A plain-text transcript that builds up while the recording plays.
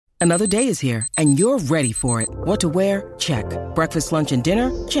Another day is here, and you're ready for it. What to wear? Check. Breakfast, lunch, and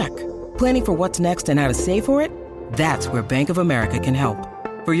dinner? Check. Planning for what's next and how to save for it? That's where Bank of America can help.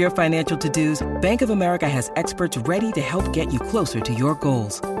 For your financial to-dos, Bank of America has experts ready to help get you closer to your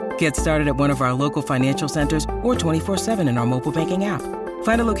goals. Get started at one of our local financial centers or 24/7 in our mobile banking app.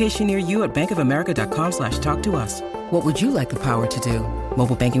 Find a location near you at bankofamerica.com/talktous. What would you like the power to do?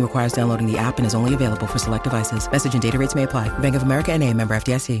 Mobile banking requires downloading the app and is only available for select devices. Message and data rates may apply. Bank of America N.A., member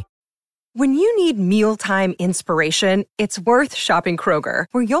FDIC. When you need mealtime inspiration, it's worth shopping Kroger,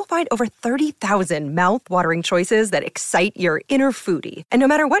 where you'll find over 30,000 mouth-watering choices that excite your inner foodie. And no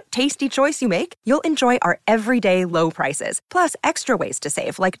matter what tasty choice you make, you'll enjoy our everyday low prices, plus extra ways to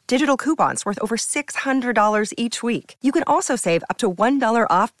save, like digital coupons worth over $600 each week. You can also save up to $1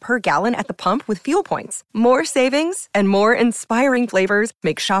 off per gallon at the pump with fuel points. More savings and more inspiring flavors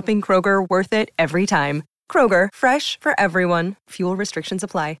make shopping Kroger worth it every time. Kroger, fresh for everyone. Fuel restrictions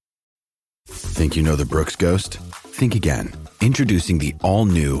apply. Think you know the Brooks Ghost? Think again. Introducing the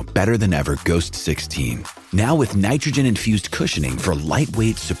all-new, better-than-ever Ghost 16. Now with nitrogen-infused cushioning for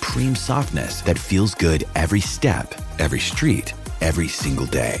lightweight, supreme softness that feels good every step, every street, every single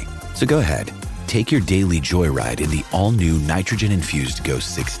day. So go ahead, take your daily joyride in the all-new nitrogen-infused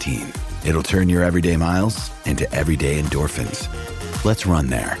Ghost 16. It'll turn your everyday miles into everyday endorphins. Let's run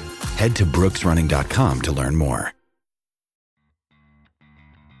there. Head to brooksrunning.com to learn more.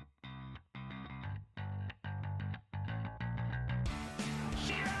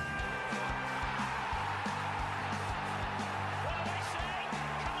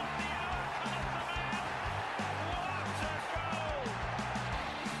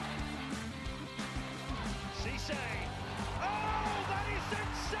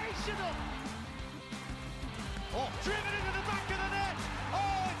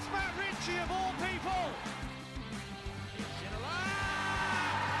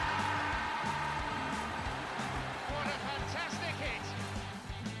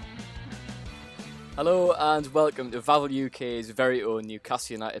 Hello and welcome to Vavel UK's very own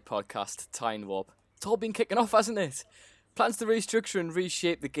Newcastle United podcast, Time Warp. It's all been kicking off, hasn't it? Plans to restructure and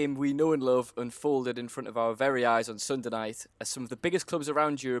reshape the game we know and love unfolded in front of our very eyes on Sunday night as some of the biggest clubs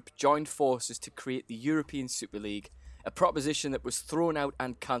around Europe joined forces to create the European Super League, a proposition that was thrown out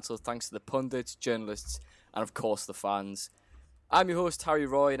and cancelled thanks to the pundits, journalists and of course the fans. I'm your host Harry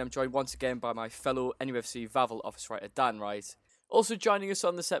Roy and I'm joined once again by my fellow NUFC Vavel office writer Dan Wright. Also joining us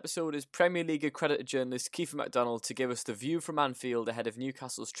on this episode is Premier League accredited journalist Kiefer MacDonald to give us the view from Anfield ahead of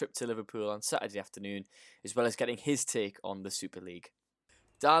Newcastle's trip to Liverpool on Saturday afternoon, as well as getting his take on the Super League.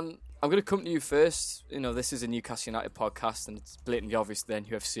 Dan, I'm going to come to you first. You know, this is a Newcastle United podcast and it's blatantly obvious that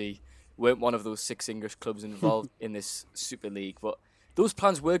UFC weren't one of those 6 English clubs involved in this Super League, but those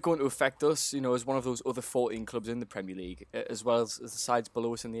plans were going to affect us, you know, as one of those other 14 clubs in the Premier League, as well as the sides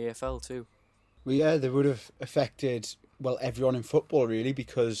below us in the AFL too. Well, yeah, they would have affected, well, everyone in football, really,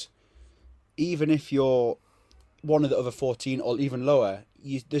 because even if you're one of the other 14 or even lower,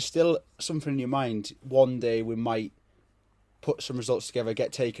 there's still something in your mind. One day we might put some results together,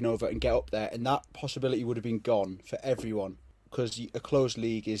 get taken over and get up there, and that possibility would have been gone for everyone because a closed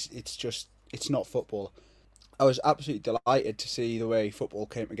league it's not football. I was absolutely delighted to see the way football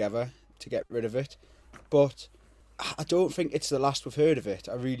came together to get rid of it, but I don't think it's the last we've heard of it.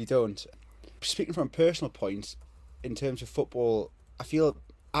 I really don't. Speaking from a personal point, in terms of football, I feel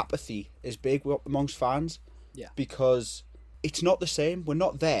apathy is big amongst fans. Yeah. Because it's not the same. We're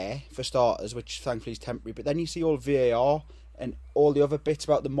not there, for starters, which thankfully is temporary. But then you see all VAR and all the other bits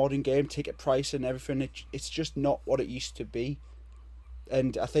about the modern game, ticket price and everything. It's just not what it used to be.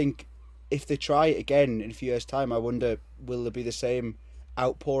 And I think if they try it again in a few years' time, I wonder, will there be the same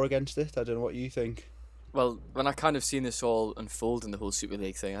outpour against it? I don't know what you think. Well, when I kind of seen this all unfold in the whole Super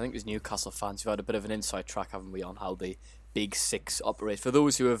League thing, I think as Newcastle fans, we've had a bit of an inside track, haven't we, on how the Big Six operate. For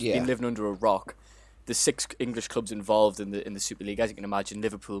those who have been living under a rock, the 6 English clubs involved in the Super League, as you can imagine,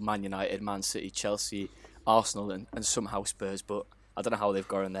 Liverpool, Man United, Man City, Chelsea, Arsenal, and somehow Spurs. But I don't know how they've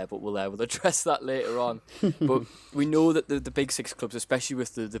got in there, but we'll address that later on. But we know that the Big Six clubs, especially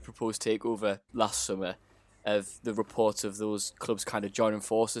with the proposed takeover last summer, of the reports of those clubs kind of joining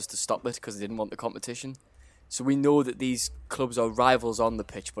forces to stop it because they didn't want the competition. So we know that these clubs are rivals on the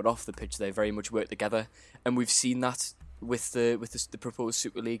pitch, but off the pitch they very much work together, and we've seen that with the proposed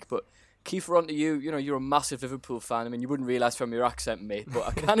Super League. But Kiefer, on to you. You know, you're a massive Liverpool fan. I mean, you wouldn't realise from your accent, mate, but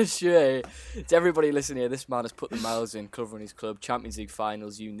I can assure you, to everybody listening here, this man has put the miles in, covering his club, Champions League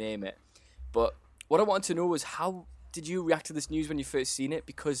finals, you name it. But what I wanted to know was, how did you react to this news when you first seen it?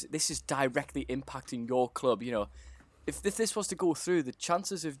 Because this is directly impacting your club. You know, if this was to go through, the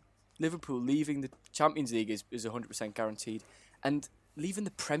chances of Liverpool leaving the Champions League is 100% guaranteed. And leaving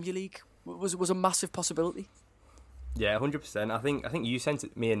the Premier League was a massive possibility. Yeah, 100%. I think you sent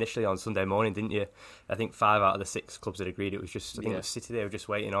it me initially on Sunday morning, didn't you? I think 5 out of the 6 clubs had agreed. It was just, I think it was City they were just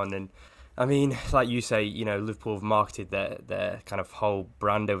waiting on. And I mean, like you say, Liverpool have marketed their kind of whole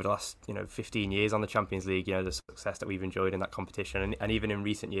brand over the last 15 years on the Champions League. The success that we've enjoyed in that competition, and even in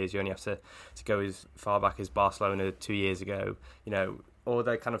recent years, you only have to go as far back as Barcelona 2 years ago. All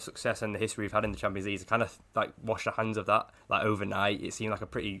the kind of success and the history we've had in the Champions League kind of like washed the hands of that like overnight. It seemed like a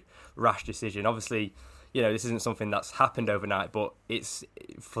pretty rash decision. Obviously, this isn't something that's happened overnight, but it's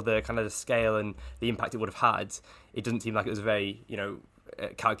for the kind of the scale and the impact it would have had. It doesn't seem like it was a very,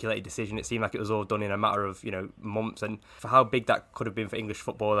 calculated decision. It seemed like it was all done in a matter of, months. And for how big that could have been for English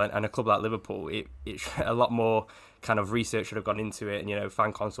football and a club like Liverpool, it a lot more kind of research should have gone into it and,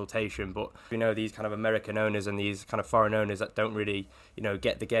 fan consultation. But, these kind of American owners and these kind of foreign owners that don't really,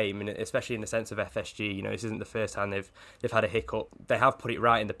 get the game, and especially in the sense of FSG, this isn't the first time they've had a hiccup. They have put it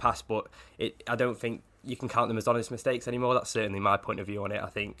right in the past, but I don't think you can count them as honest mistakes anymore. That's certainly my point of view on it. I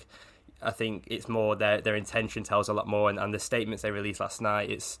think it's more their intention tells a lot more, and the statements they released last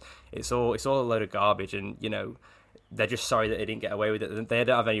night, it's all a load of garbage, and they're just sorry that they didn't get away with it. They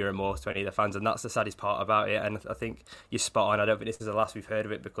don't have any remorse to any of the fans, and that's the saddest part about it. And I think you're spot on. I don't think this is the last we've heard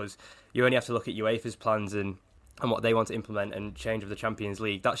of it, because you only have to look at UEFA's plans and what they want to implement and change of the Champions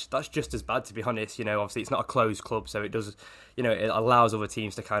League. That's just as bad, to be honest. Obviously it's not a closed club, so it does, it allows other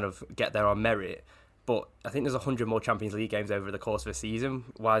teams to kind of get there on merit. But I think there's 100 more Champions League games over the course of a season.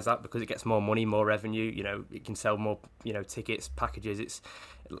 Why is that? Because it gets more money, more revenue. It can sell more, tickets, packages.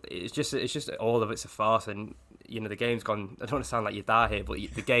 It's just all of it's a farce. And the game's gone. I don't want to sound like you die here, but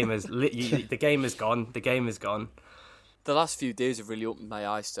the game has the game is gone. The game is gone. The last few days have really opened my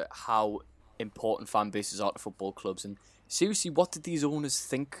eyes to how important fan bases are to football clubs. And seriously, what did these owners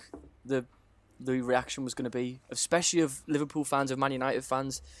think the reaction was going to be, especially of Liverpool fans, of Man United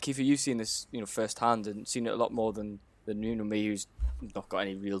fans? Kiefer, you've seen this, firsthand, and seen it a lot more than me, who's not got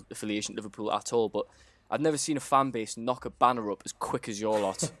any real affiliation to Liverpool at all. But I've never seen a fan base knock a banner up as quick as your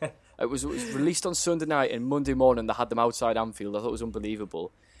lot. It was released on Sunday night, and Monday morning they had them outside Anfield. I thought it was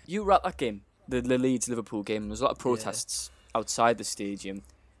unbelievable. You were at that game, the Leeds Liverpool game. There was a lot of protests outside the stadium.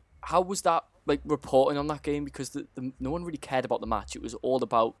 How was that, reporting on that game? Because no one really cared about the match. It was all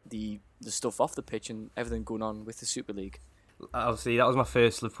about the stuff off the pitch and everything going on with the Super League. Obviously, that was my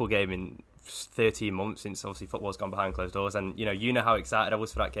first Liverpool game in 13 months since obviously football's gone behind closed doors, and you know how excited I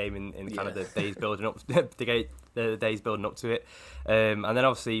was for that game in kind of the days building up the days building up to it, and then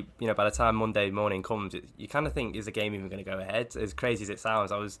obviously by the time Monday morning comes, you kind of think, is the game even going to go ahead? As crazy as it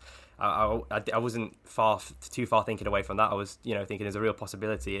sounds, I wasn't too far thinking away from that. I was thinking there's a real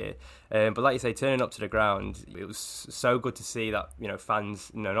possibility here, but like you say, turning up to the ground, it was so good to see that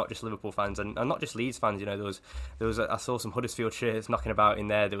fans, not just Liverpool fans and not just Leeds fans. There was I saw some Huddersfield shirts knocking about in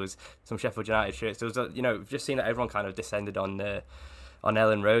there. There was some Sheffield United shirts. There was just seeing that everyone kind of descended on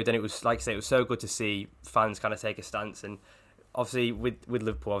Ellen Road, and it was, like I say, it was so good to see fans kind of take a stance. And obviously with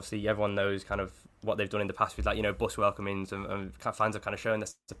Liverpool, obviously everyone knows kind of what they've done in the past with bus welcomings, and fans have kind of shown their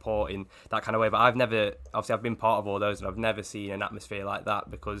support in that kind of way. But I've been part of all those, and I've never seen an atmosphere like that,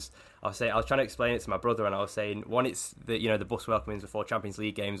 because I was trying to explain it to my brother, and I was saying, one, it's the bus welcomings before Champions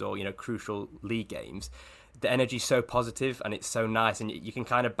League games or crucial league games. The energy's so positive and it's so nice, and you can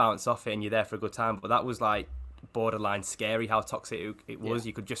kind of bounce off it and you're there for a good time. But that was like borderline scary how toxic it was.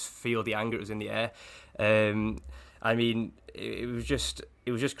 You could just feel the anger that was in the air. I mean, it was just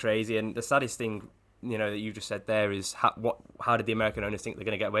crazy. And the saddest thing, that you just said there is how did the American owners think they're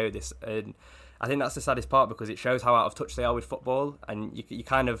going to get away with this? And I think that's the saddest part, because it shows how out of touch they are with football. And you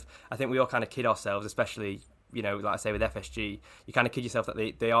kind of, I think we all kind of kid ourselves, especially like I say with FSG, you kind of kid yourself that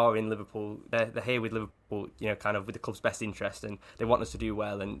they are in Liverpool. They're here with Liverpool, kind of with the club's best interest, and they want us to do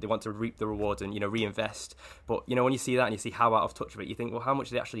well, and they want to reap the rewards and reinvest. But when you see that and you see how out of touch of it, you think, well, how much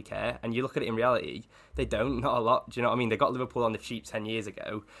do they actually care? And you look at it in reality, they don't, not a lot. Do you know what I mean? They got Liverpool on the cheap 10 years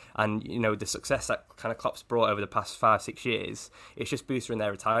ago, and the success that kind of Klopp's brought over the past 5-6 years, it's just boosting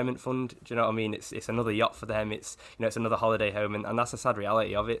their retirement fund. Do you know what I mean? It's another yacht for them. It's it's another holiday home, and that's the sad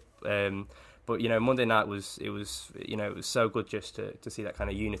reality of it. But Monday night was so good just to see that kind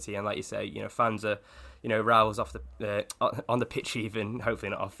of unity, and like you say, fans are roused off the on the pitch, even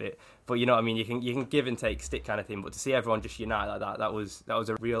hopefully not off it. But what I mean, you can give and take stick kind of thing. But to see everyone just unite like that was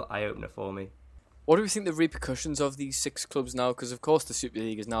a real eye opener for me. What do we think the repercussions of these 6 clubs now? Because of course the Super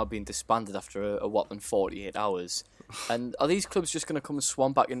League is now being disbanded after a whopping 48 hours, and are these clubs just going to come and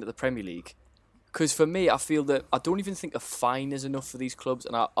swan back into the Premier League? Because for me, I feel that I don't even think a fine is enough for these clubs,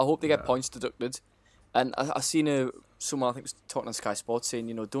 and I hope they get points deducted. And I seen someone, I think was talking on Sky Sports,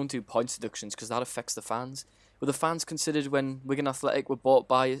 saying, don't do points deductions because that affects the fans. Were the fans considered when Wigan Athletic were bought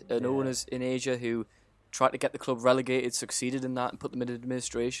by an owners in Asia who tried to get the club relegated, succeeded in that and put them in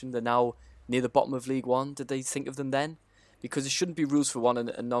administration? They're now near the bottom of League One. Did they think of them then? Because there shouldn't be rules for one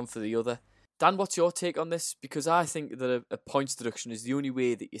and none for the other. Dan, what's your take on this? Because I think that a points deduction is the only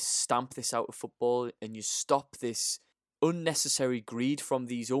way that you stamp this out of football and you stop this unnecessary greed from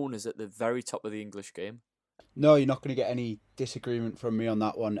these owners at the very top of the English game. No, you're not going to get any disagreement from me on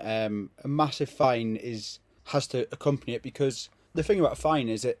that one. A massive fine has to accompany it, because the thing about a fine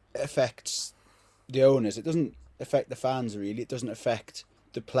is it affects the owners. It doesn't affect the fans, really. It doesn't affect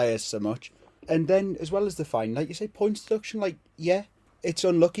the players so much. And then, as well as the fine, like you say, points deduction, like, yeah, it's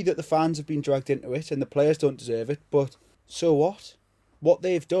unlucky that the fans have been dragged into it and the players don't deserve it, but so what? What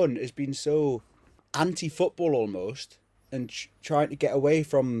they've done has been so anti-football almost, and trying to get away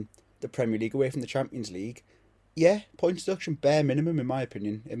from the Premier League, away from the Champions League. Yeah, points deduction, bare minimum, in my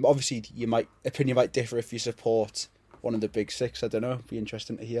opinion. And obviously, opinion might differ if you support one of the big six. I don't know. It'd be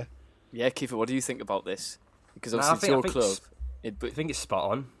interesting to hear. Yeah, Kiefer, what do you think about this? Because obviously it's your club. I think it's spot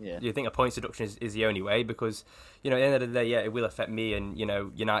on. Yeah. You think a points deduction is the only way, because, at the end of the day, yeah, it will affect me and,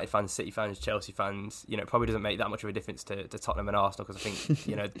 United fans, City fans, Chelsea fans. It probably doesn't make that much of a difference to Tottenham and Arsenal, because I think,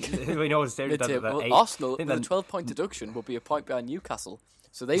 we know Arsenal, with a 12-point deduction, will be a point behind Newcastle,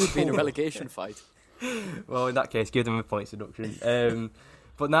 so they would be in a relegation fight. Well, in that case, give them a points deduction.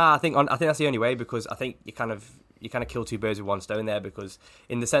 But I think that's the only way, because I think you kind of kill two birds with one stone there, because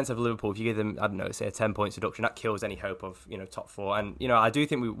in the sense of Liverpool, if you give them, I don't know, say a 10 points deduction, that kills any hope of, top four. And, I do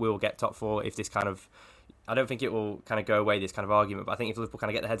think we will get top four if this I don't think it will kind of go away, this kind of argument, but I think if Liverpool kind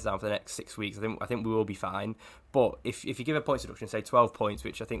of get their heads down for the next 6 weeks, I think we will be fine. But if you give a points deduction, say 12 points,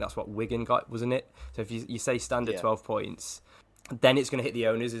 which I think that's what Wigan got, wasn't it? So if you say standard 12 points, then it's going to hit the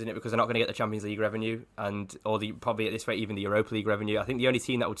owners, isn't it? Because they're not going to get the Champions League revenue or probably at this rate even the Europa League revenue. I think the only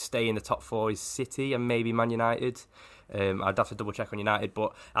team that would stay in the top four is City and maybe Man United. I'd have to double check on United,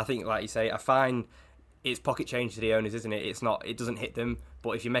 but I think, like you say, a fine, it's pocket change to the owners, isn't it? It doesn't hit them,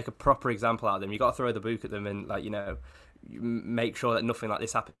 but if you make a proper example out of them, you got to throw the book at them and make sure that nothing like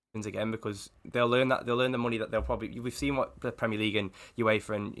this happens again, because they'll learn the money that they'll probably. We've seen what the Premier League and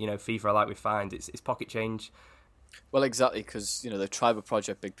UEFA and FIFA are like with fines. It's pocket change. Well, exactly, because the Tribal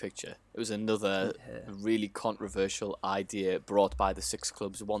Project Big Picture, it was another really controversial idea brought by the six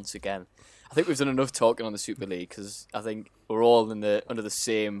clubs once again. I think we've done enough talking on the Super League, because I think we're all under the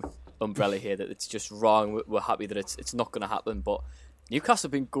same umbrella here that it's just wrong. We're happy that it's not going to happen, but Newcastle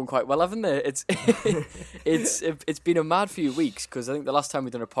have been going quite well, haven't they? It's been a mad few weeks, because I think the last time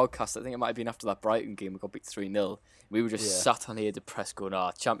we'd done a podcast, I think it might have been after that Brighton game, we got beat 3-0. We were just sat on here depressed going,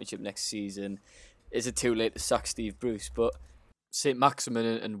 Championship next season. Is it too late to sack Steve Bruce? But St. Maximin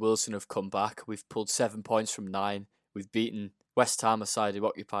and Wilson have come back. We've pulled 7 points from 9. We've beaten West Ham, a side who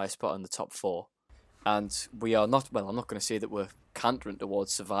occupy a spot in the top 4. And we are not, I'm not going to say that we're cantering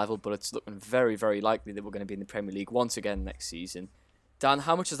towards survival, but it's looking very, very likely that we're going to be in the Premier League once again next season. Dan,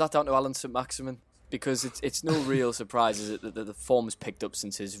 how much is that down to Alan St. Maximin? Because it's no real surprise, is it, that the form has picked up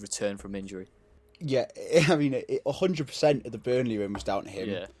since his return from injury? Yeah, I mean, 100% of the Burnley win was down to him.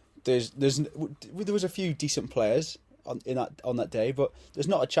 Yeah. There was a few decent players on that day, but there's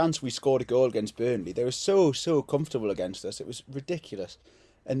not a chance we scored a goal against Burnley. They were so comfortable against us. It was ridiculous.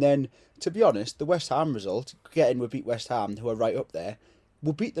 And then, to be honest, the West Ham result, we beat West Ham, who are right up there.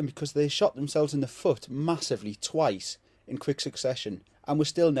 We'll beat them because they shot themselves in the foot massively twice in quick succession, and we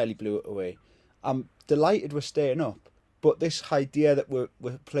still nearly blew it away. I'm delighted we're staying up, but this idea that we're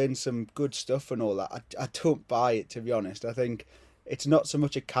playing some good stuff and all that, I don't buy it, to be honest. I think it's not so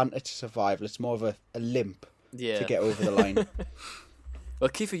much a canter to survival, it's more of a limp to get over the line. Well,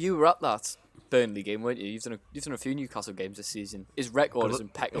 Kiefer, you were at that Burnley game, weren't you? You've done a few Newcastle games this season. His record is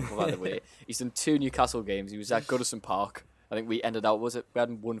impeccable, by the way. He's done 2 Newcastle games. He was at Goodison Park. I think we ended out, we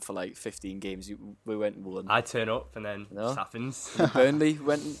hadn't won for like 15 games. We went and won. I turn up and then it happens. And Burnley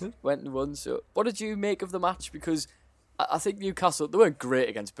went and won. So what did you make of the match? Because I think Newcastle, they weren't great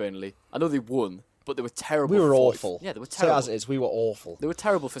against Burnley. I know they won, but they were terrible. We were awful. Yeah, they were terrible. Say as it is, we were awful. They were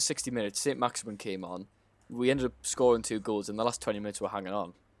terrible for 60 minutes. St. Maximin came on. We ended up scoring 2 goals, and the last 20 minutes were hanging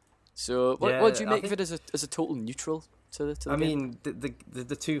on. So what do you make of it as a total neutral to the game? Mean,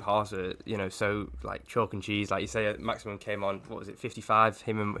 the two halves are, so like chalk and cheese. Like you say, Maximin came on, 55,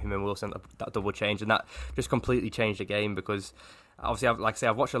 him and Wilson, that double change, and that just completely changed the game, because obviously,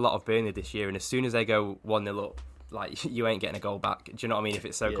 I've watched a lot of Burnley this year, and as soon as they go 1-0 up, like, you ain't getting a goal back. Do you know what I mean? If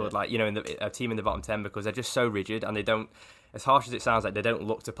it's so good, like, in a team in the bottom 10, because they're just so rigid, and they don't, as harsh as it sounds, like, they don't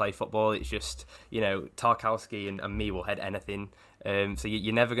look to play football. It's just, Tarkowski and me will head anything. So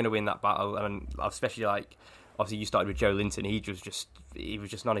you're never going to win that battle, and especially like obviously you started with Joe Linton. He was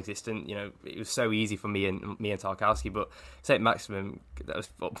just non-existent. You know, it was so easy for me and Tarkowski. But St. Maximin, that was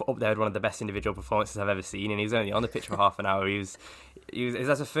up there with one of the best individual performances I've ever seen, and he was only on the pitch for half an hour.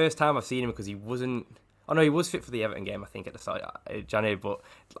 That's the first time I've seen him, because he wasn't. Oh no, he was fit for the Everton game, I think, at the start of January, but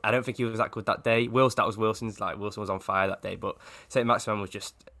I don't think he was that good that day. That was Wilson's. Like, Wilson was on fire that day, but St. Maximin was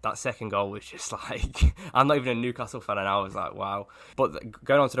just, that second goal was just like, I'm not even a Newcastle fan, and I was like, wow. But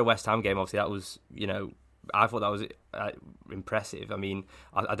going on to the West Ham game, obviously that was, you know, I thought that was impressive. I mean,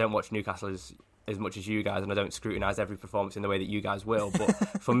 I don't watch Newcastle as much as you guys, and I don't scrutinise every performance in the way that you guys will. But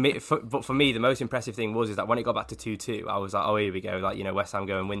for me, the most impressive thing is that when it got back to 2-2, I was like, oh, here we go. Like, you know, West Ham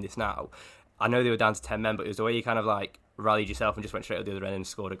go and win this now. I know they were down to 10 men, but it was the way you kind of like rallied yourself and just went straight to the other end and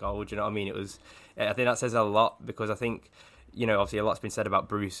scored a goal. Do you know what I mean? I think that says a lot, because I think, you know, obviously a lot's been said about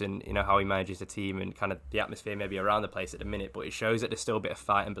Bruce and, you know, how he manages the team and kind of the atmosphere maybe around the place at the minute, but it shows that there's still a bit of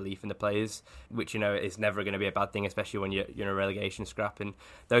fight and belief in the players, which, you know, is never going to be a bad thing, especially when you're in a relegation scrap. And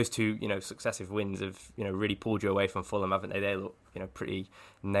those two, you know, successive wins have, you know, really pulled you away from Fulham, haven't they? They look, you know, pretty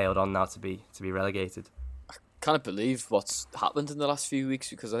nailed on now to be relegated. Can't believe what's happened in the last few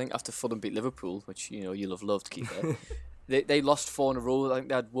weeks, because I think after Fulham beat Liverpool, which, you know, you'll have loved, Keeper, they lost 4 in a row. I think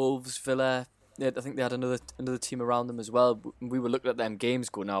they had Wolves, Villa. I think they had another team around them as well. We were looking at them games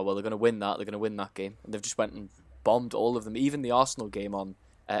going, well, they're going to win that. They're going to win that game, and they've just went and bombed all of them. Even the Arsenal game on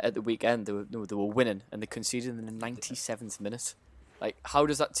at the weekend, they were winning, and they conceded in the 97th minute. Like, how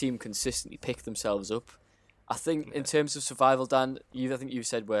does that team consistently pick themselves up? I think in terms of survival, Dan, I think you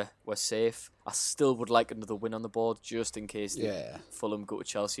said we're safe. I still would like another win on the board, just in case Fulham go to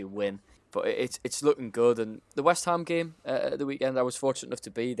Chelsea and win. But it's looking good. And the West Ham game at the weekend, I was fortunate enough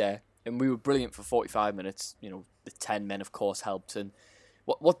to be there, and we were brilliant for 45 minutes. You know, the 10 men, of course, helped. And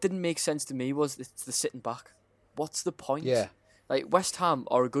what didn't make sense to me was the sitting back. What's the point? Yeah. Like, West Ham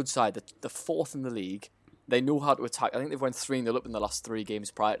are a good side. They're 4th in the league. They know how to attack. I think they've went 3-0 up in the last 3 games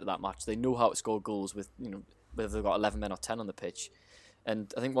prior to that match. They know how to score goals with, you know, whether they've got 11 men or 10 on the pitch.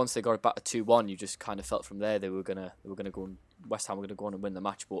 And I think once they got it back to 2-1, you just kind of felt from there they were gonna go, and West Ham were gonna go on and win the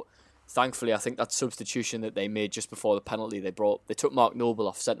match. But thankfully, I think that substitution that they made just before the penalty, they took Mark Noble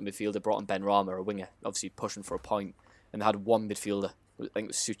off centre midfield. They brought in Ben Rama, a winger, obviously pushing for a point, and they had one midfielder. I think it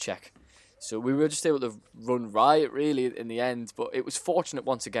was Souček. So we were just able to run riot really in the end. But it was fortunate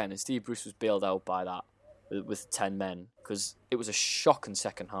once again, and Steve Bruce was bailed out by that with 10 men, because it was a shocking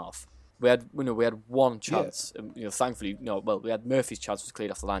second half. We had one chance. Yeah. Thankfully, we had Murphy's chance was cleared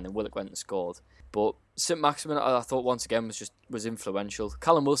off the line, then Willock went and scored. But St. Maximin, I thought once again was influential.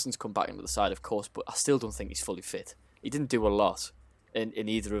 Callum Wilson's come back into the side, of course, but I still don't think he's fully fit. He didn't do a lot in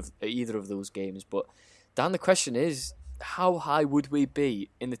either of those games. But Dan, the question is, how high would we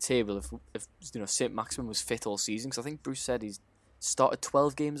be in the table if St. Maximin was fit all season? Because I think Bruce said he's started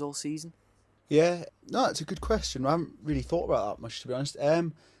 12 games all season. Yeah, no, it's a good question. I haven't really thought about that much, to be honest.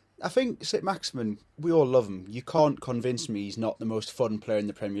 I think St. Maximin, we all love him. You can't convince me he's not the most fun player in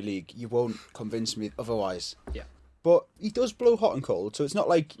the Premier League. You won't convince me otherwise. Yeah. But he does blow hot and cold, so it's not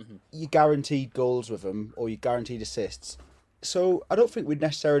like you guaranteed goals with him or you guaranteed assists. So I don't think we'd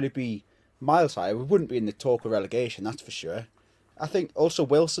necessarily be miles higher. We wouldn't be in the talk of relegation, that's for sure. I think also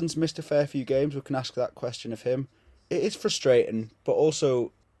Wilson's missed a fair few games. We can ask that question of him. It is frustrating, but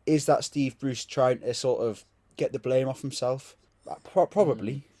also, is that Steve Bruce trying to sort of get the blame off himself?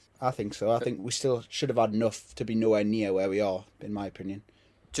 Probably. I think so. I think we still should have had enough to be nowhere near where we are, in my opinion.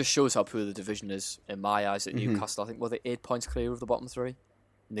 Just shows how poor the division is, in my eyes, at Newcastle. I think, they're 8 points clear of the bottom 3?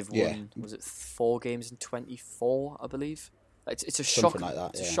 And they've won, 4 games in 24, I believe? It's a shocking, like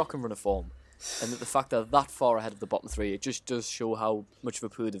that, It's a shocking run of form. And the fact they're that far ahead of the bottom 3, it just does show how much of a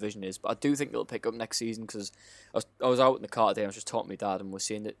poor division is. But I do think it'll pick up next season, because I was out in the car today and I was just talking to my dad, and we're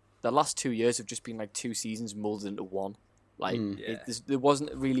seeing that the last 2 years have just been like 2 seasons moulded into one. There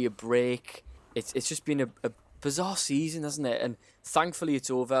wasn't really a break. It's just been a bizarre season, hasn't it? And thankfully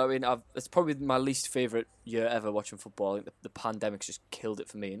it's over. I mean, it's probably my least favourite year ever watching football. I think the pandemic's just killed it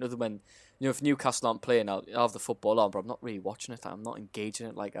for me. And other when, if Newcastle aren't playing, I'll have the football on, but I'm not really watching it. I'm not engaging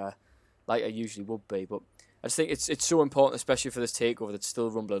it like I usually would be. But I just think it's so important, especially for this takeover that's still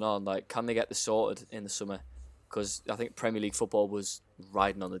rumbling on. Like, can they get this sorted in the summer? Because I think Premier League football was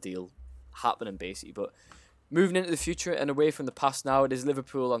riding on the deal happening, basically. But moving into the future and away from the past now, it is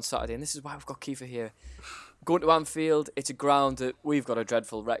Liverpool on Saturday, and this is why we've got Kiefer here. Going to Anfield, it's a ground that we've got a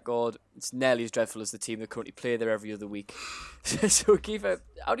dreadful record. It's nearly as dreadful as the team that currently play there every other week. So Kiefer,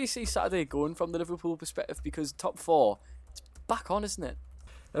 how do you see Saturday going from the Liverpool perspective? Because top 4, it's back on, isn't it?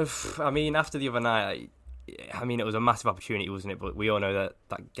 I mean, after the other night, it was a massive opportunity, wasn't it? But we all know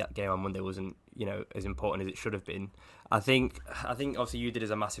that game on Monday wasn't as important as it should have been. I think obviously you did us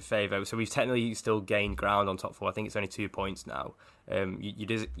a massive favour. So we've technically still gained ground on top four. I think it's only 2 points now.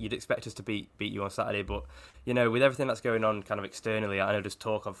 You'd expect us to beat you on Saturday, but with everything that's going on kind of externally, I know there's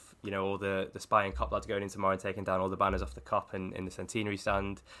talk of all the Spy and Cop lads going in tomorrow and taking down all the banners off the Cop in the Centenary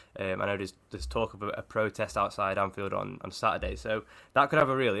stand. I know there's talk of a protest outside Anfield on Saturday, so that could have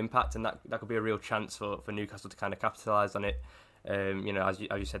a real impact, and that could be a real chance for Newcastle to kind of capitalise on it. As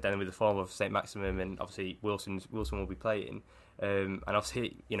you said, then with the form of St Maximum, and obviously Wilson will be playing, and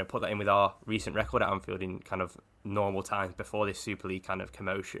obviously put that in with our recent record at Anfield in kind of normal times before this Super League kind of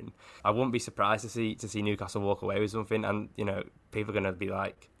commotion. I wouldn't be surprised to see Newcastle walk away with something, and people are going to be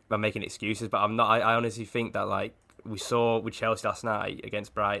like, I'm making excuses, but I'm not. I honestly think that, like we saw with Chelsea last night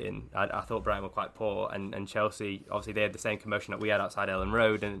against Brighton, I thought Brighton were quite poor, and Chelsea, obviously they had the same commotion that we had outside Ellen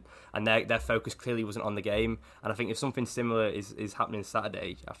Road, and their focus clearly wasn't on the game. And I think if something similar is happening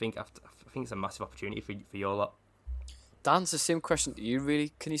Saturday, I think it's a massive opportunity for your lot. Dan, it's the same question to you,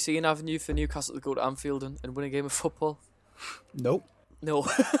 really. Can you see an avenue for Newcastle to go to Anfield and win a game of football? Nope. No.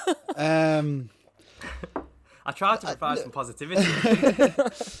 I tried to provide some positivity.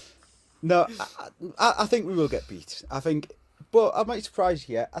 No, I think we will get beat. But I might surprise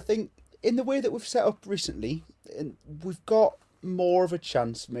you. I think in the way that we've set up recently, we've got more of a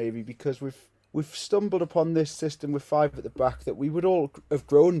chance maybe because we've stumbled upon this system with 5 at the back that we would all have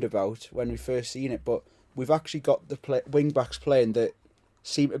groaned about when we first seen it, but we've actually got the wing backs playing that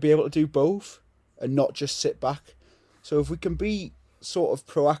seem to be able to do both and not just sit back. So if we can be sort of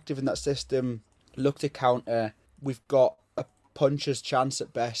proactive in that system, look to counter, we've got a puncher's chance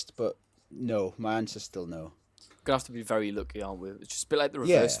at best, but no, my answer's still no. Gonna have to be very lucky, aren't we? It's just a bit like the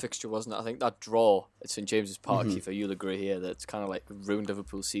reverse fixture, wasn't it? I think that draw at St James's Park, Kiefer, you'll agree here, that's kind of like ruined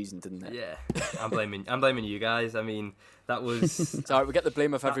Liverpool's season, didn't it? Yeah, I'm blaming you guys. I mean, that was... It's alright, we get the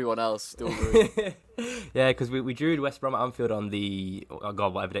blame of everyone else, don't worry. Yeah, because we drew West Brom at Anfield on the,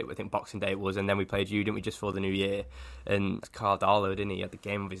 whatever day, I think Boxing Day it was, and then we played you, didn't we, just for the New Year? And Carl Darlow, didn't he, had the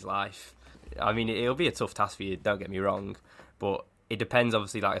game of his life. I mean, it'll be a tough task for you, don't get me wrong, but it depends,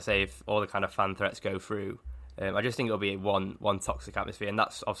 obviously, like I say, if all the kind of fan threats go through. I just think it'll be one toxic atmosphere, and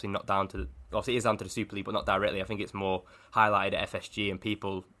that's obviously not down to... Obviously, it is down to the Super League, but not directly. I think it's more highlighted at FSG, and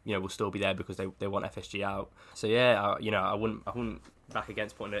people, will still be there because they want FSG out. So yeah, I wouldn't back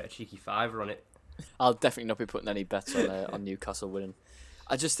against putting a cheeky fiver on it. I'll definitely not be putting any bets on Newcastle winning.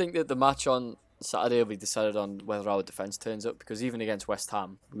 I just think that the match on Saturday will be decided on whether our defence turns up, because even against West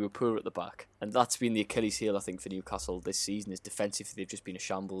Ham, we were poor at the back. And that's been the Achilles heel, I think, for Newcastle this season, is defensively they've just been a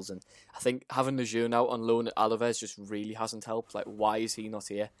shambles. And I think having Lejeune out on loan at Alaves just really hasn't helped. Like, why is he not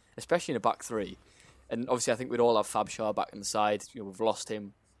here? Especially in a back three. And obviously I think we'd all have Fab Shah back in the side. We've lost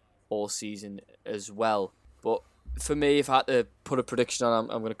him all season as well. But for me, if I had to put a prediction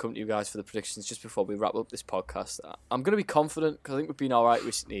on, I'm going to come to you guys for the predictions just before we wrap up this podcast. I'm going to be confident, because I think we've been alright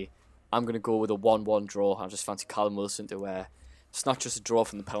recently. I'm going to go with a 1-1 draw. I just fancy Callum Wilson to it's not just a draw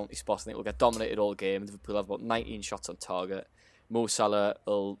from the penalty spot. I think we'll get dominated all game. Liverpool have about 19 shots on target. Mo Salah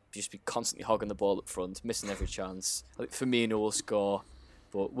will just be constantly hogging the ball up front, missing every chance. I think Firmino will score,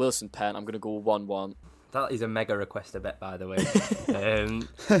 but Wilson pen, I'm going to go 1-1. That is a mega requester bet, by the way. What am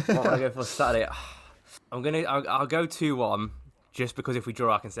I going for Saturday? I'll go 2-1. Just because if we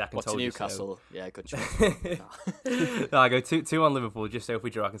draw, I can say I told you so. Newcastle? Yeah, good choice. No, I go 2-1 Liverpool, just so if we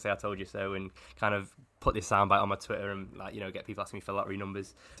draw, I can say I told you so, and kind of put this soundbite on my Twitter and get people asking me for lottery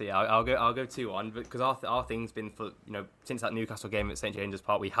numbers. So yeah, I'll go 2-1, because our thing's been for since that Newcastle game at St James's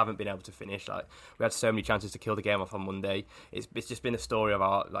Park, we haven't been able to finish. Like, we had so many chances to kill the game off on Monday. It's just been a story of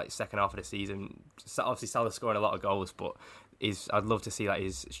our second half of the season. Obviously, Salah's scoring a lot of goals, but I'd love to see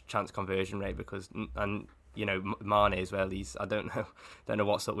his chance conversion rate, because Mane as well. I don't know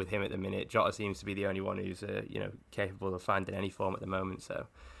what's up with him at the minute. Jota seems to be the only one who's capable of finding any form at the moment. So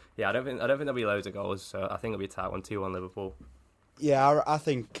yeah, I don't think there'll be loads of goals. So I think it'll be a tight 1-2 Liverpool. Yeah, I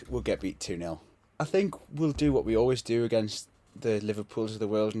think we'll get beat 2-0. I think we'll do what we always do against the Liverpools of the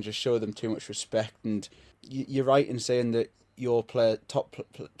world and just show them too much respect. And you're right in saying that your top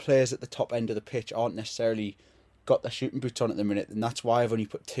players at the top end of the pitch aren't necessarily got their shooting boots on at the minute, and that's why I've only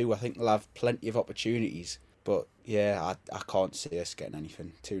put 2. I think they'll have plenty of opportunities, but yeah, I can't see us getting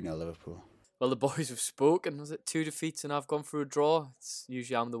anything. 2-0 Liverpool. Well, the boys have spoken. Was it 2 defeats and I've gone for a draw? It's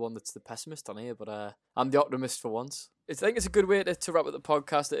usually I'm the one that's the pessimist on here, but I'm the optimist for once. I think it's a good way to wrap up the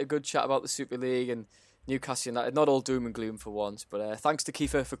podcast. A good chat about the Super League and Newcastle United. Not all doom and gloom for once, but thanks to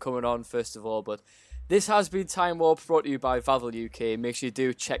Kiefer for coming on first of all. But This has been Time Warp, brought to you by Vavel UK. Make sure you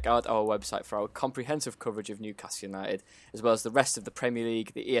do check out our website for our comprehensive coverage of Newcastle United, as well as the rest of the Premier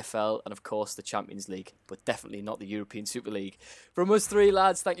League, the EFL, and of course the Champions League, but definitely not the European Super League. From us three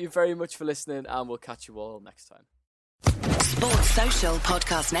lads, thank you very much for listening, and we'll catch you all next time. Sports Social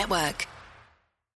Podcast Network.